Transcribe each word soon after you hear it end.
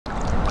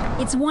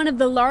It's one of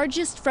the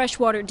largest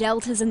freshwater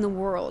deltas in the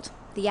world,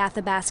 the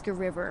Athabasca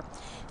River.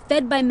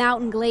 Fed by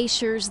mountain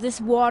glaciers, this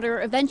water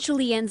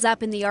eventually ends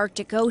up in the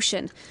Arctic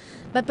Ocean.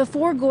 But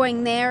before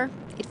going there,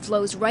 it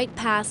flows right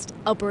past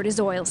Alberta's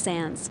oil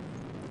sands.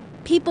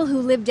 People who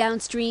live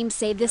downstream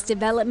say this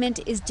development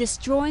is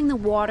destroying the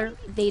water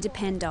they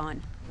depend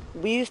on.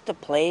 We used to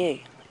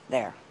play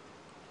there.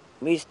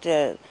 We used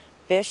to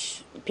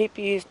fish.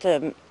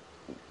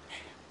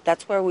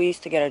 That's where we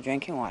used to get our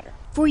drinking water.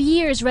 For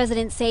years,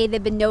 residents say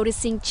they've been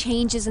noticing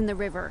changes in the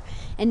river.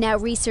 And now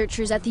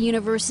researchers at the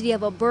University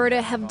of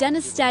Alberta have done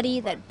a study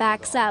that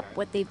backs up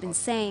what they've been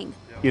saying.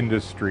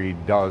 Industry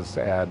does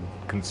add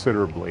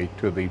considerably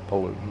to the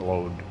pollutant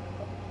load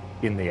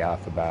in the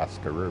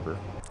Athabasca River.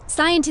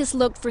 Scientists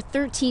looked for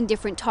 13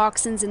 different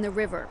toxins in the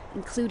river,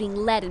 including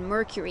lead and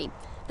mercury.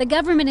 The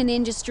government and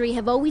industry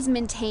have always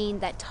maintained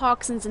that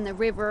toxins in the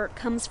river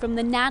comes from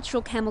the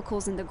natural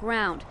chemicals in the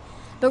ground.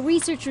 But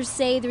researchers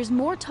say there's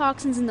more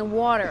toxins in the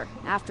water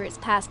after it's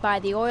passed by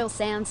the oil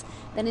sands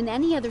than in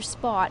any other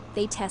spot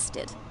they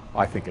tested.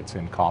 I think it's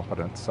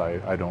incompetence.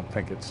 I don't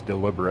think it's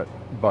deliberate.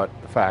 But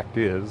the fact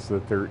is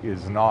that there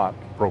is not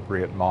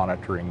appropriate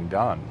monitoring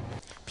done.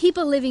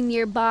 People living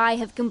nearby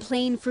have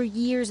complained for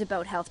years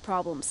about health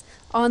problems.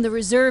 On the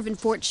reserve in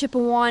Fort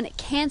Chipewyan,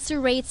 cancer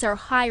rates are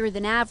higher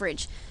than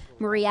average.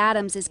 Marie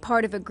Adams is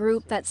part of a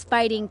group that's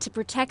fighting to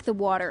protect the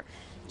water.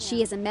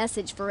 She has a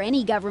message for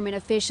any government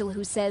official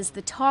who says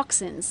the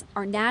toxins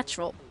are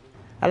natural.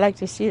 I like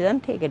to see them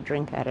take a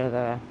drink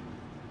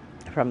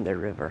from the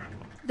river.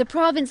 The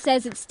province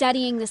says it's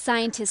studying the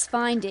scientists'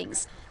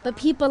 findings, but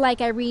people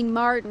like Irene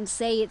Martin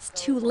say it's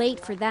too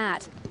late for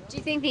that. Do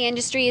you think the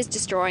industry is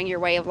destroying your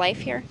way of life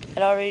here?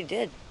 It already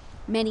did.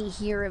 Many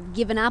here have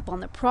given up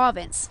on the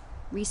province.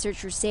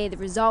 Researchers say the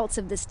results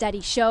of the study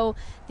show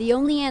the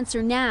only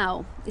answer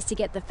now is to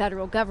get the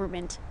federal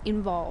government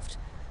involved.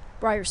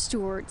 Briar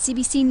Stewart,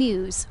 CBC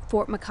News,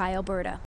 Fort McKay, Alberta.